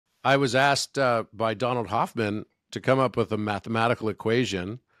I was asked by Donald Hoffman to come up with a mathematical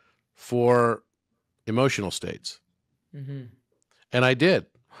equation for emotional states. Mm-hmm. And I did.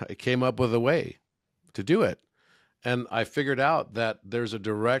 I came up with a way to do it. And I figured out that there's a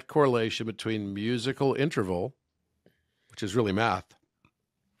direct correlation between musical interval, which is really math,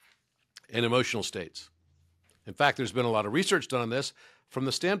 and emotional states. In fact, there's been a lot of research done on this from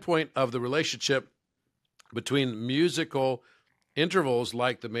the standpoint of the relationship between musical intervals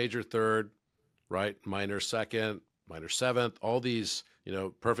like the major third, right, minor second, minor seventh, all these,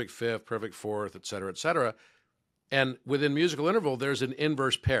 perfect fifth, perfect fourth, et cetera, et cetera. And within musical interval, there's an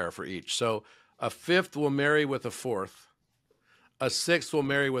inverse pair for each. So a fifth will marry with a fourth, a sixth will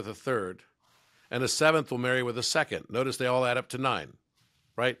marry with a third, and a seventh will marry with a second. Notice they all add up to 9,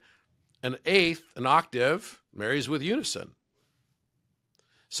 right? An eighth, an octave, marries with unison.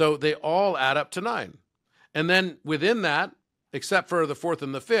 So they all add up to 9. And then within that, except for the fourth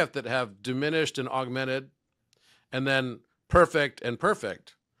and the fifth that have diminished and augmented, and then perfect and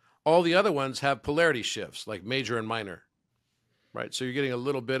perfect, all the other ones have polarity shifts, like major and minor, right? So you're getting a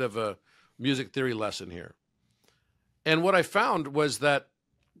little bit of a music theory lesson here. And what I found was that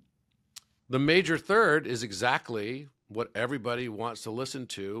the major third is exactly what everybody wants to listen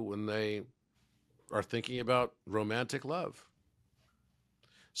to when they are thinking about romantic love.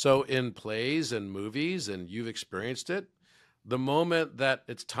 So in plays and movies, and you've experienced it, the moment that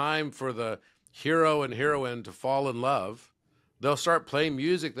it's time for the hero and heroine to fall in love, they'll start playing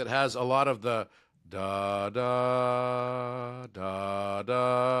music that has a lot of the da, da, da,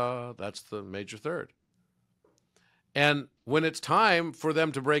 da. That's the major third. And when it's time for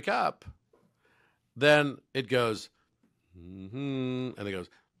them to break up, then it goes, and it goes,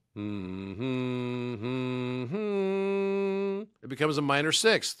 it becomes a minor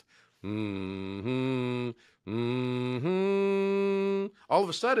sixth. All of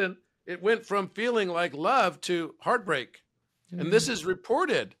a sudden, it went from feeling like love to heartbreak. And this is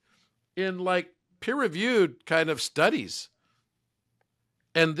reported in like peer-reviewed kind of studies.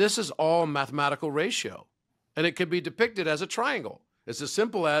 And this is all mathematical ratio. And it can be depicted as a triangle. It's as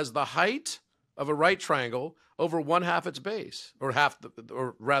simple as the height of a right triangle over 1/2 its base, or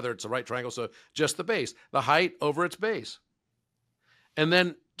or rather it's a right triangle, so just the base, the height over its base. And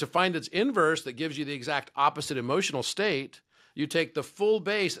then to find its inverse that gives you the exact opposite emotional state, you take the full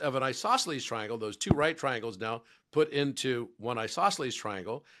base of an isosceles triangle, those two right triangles now put into one isosceles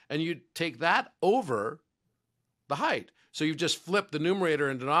triangle, and you take that over the height. So you've just flipped the numerator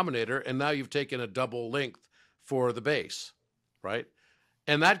and denominator, and now you've taken a double length for the base, right?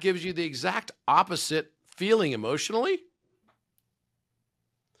 And that gives you the exact opposite feeling emotionally.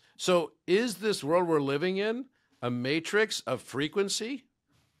 So is this world we're living in a matrix of frequency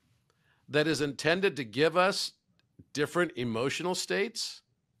that is intended to give us different emotional states?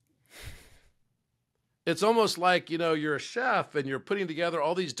 It's almost like, you're a chef and you're putting together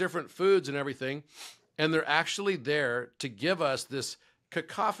all these different foods and everything, and they're actually there to give us this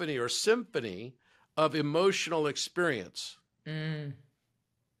cacophony or symphony of emotional experience.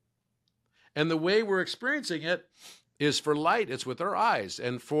 And the way we're experiencing it is for light, it's with our eyes.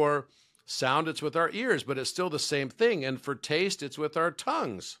 And for sound, it's with our ears, but it's still the same thing. And for taste, it's with our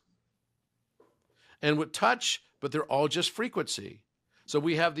tongues. And with touch, but they're all just frequency. So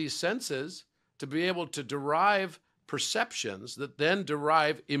we have these senses to be able to derive perceptions that then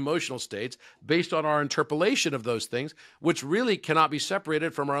derive emotional states based on our interpolation of those things, which really cannot be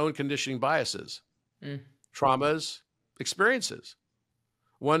separated from our own conditioning biases, traumas, experiences.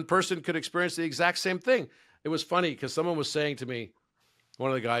 One person could experience the exact same thing. It was funny because someone was saying to me, one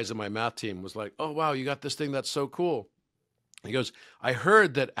of the guys in my math team was like, "Oh, wow, you got this thing that's so cool." He goes, "I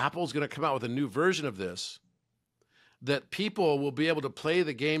heard that Apple's going to come out with a new version of this, that people will be able to play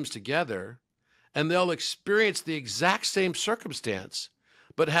the games together and they'll experience the exact same circumstance,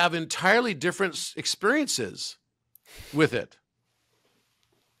 but have entirely different experiences with it."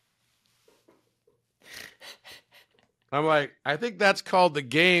 I'm like, I think that's called the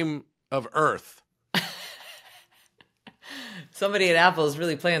game of Earth. Somebody at Apple is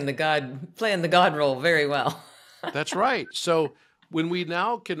really playing the God role very well. That's right. So when we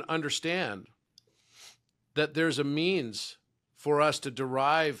now can understand that there's a means for us to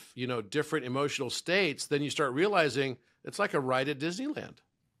derive, different emotional states, then you start realizing it's like a ride at Disneyland.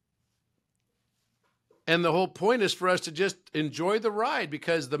 And the whole point is for us to just enjoy the ride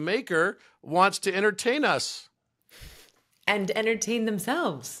because the maker wants to entertain us. And entertain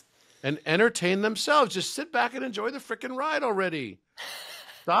themselves. Just sit back and enjoy the freaking ride already.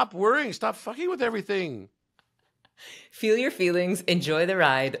 Stop worrying. Stop fucking with everything. Feel your feelings. Enjoy the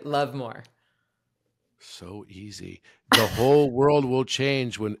ride. Love more. So easy. The whole world will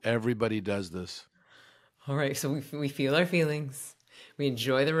change when everybody does this. All right, so we feel our feelings, we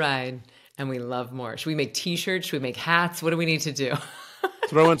enjoy the ride, and we love more. Should we make t-shirts? Should we make hats? What do we need to do?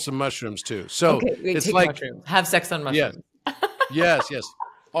 Throw in some mushrooms too. So Okay, wait, it's take like, mushrooms. Have sex on yes, mushrooms. yes.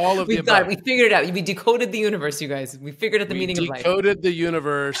 All of the We've got it. above. We figured it out. We decoded the universe, you guys. We figured out the We meaning of life. decoded the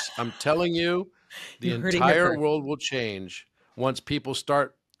universe. I'm telling you, the You heard it here entire first. world will change once people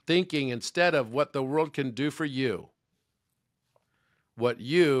start thinking instead of what the world can do for you, what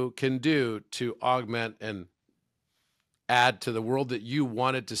you can do to augment and add to the world that you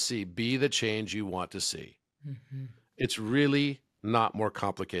wanted to see, be the change you want to see. Mm-hmm. It's really not more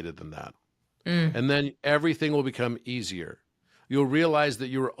complicated than that. Mm. And then everything will become easier. You'll realize that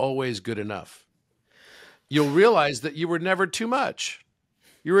you were always good enough. You'll realize that you were never too much.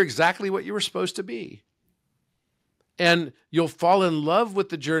 You were exactly what you were supposed to be. And you'll fall in love with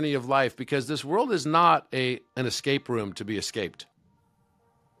the journey of life because this world is not an escape room to be escaped.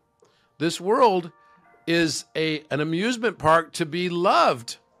 This world is an amusement park to be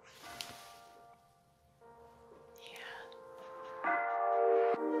loved.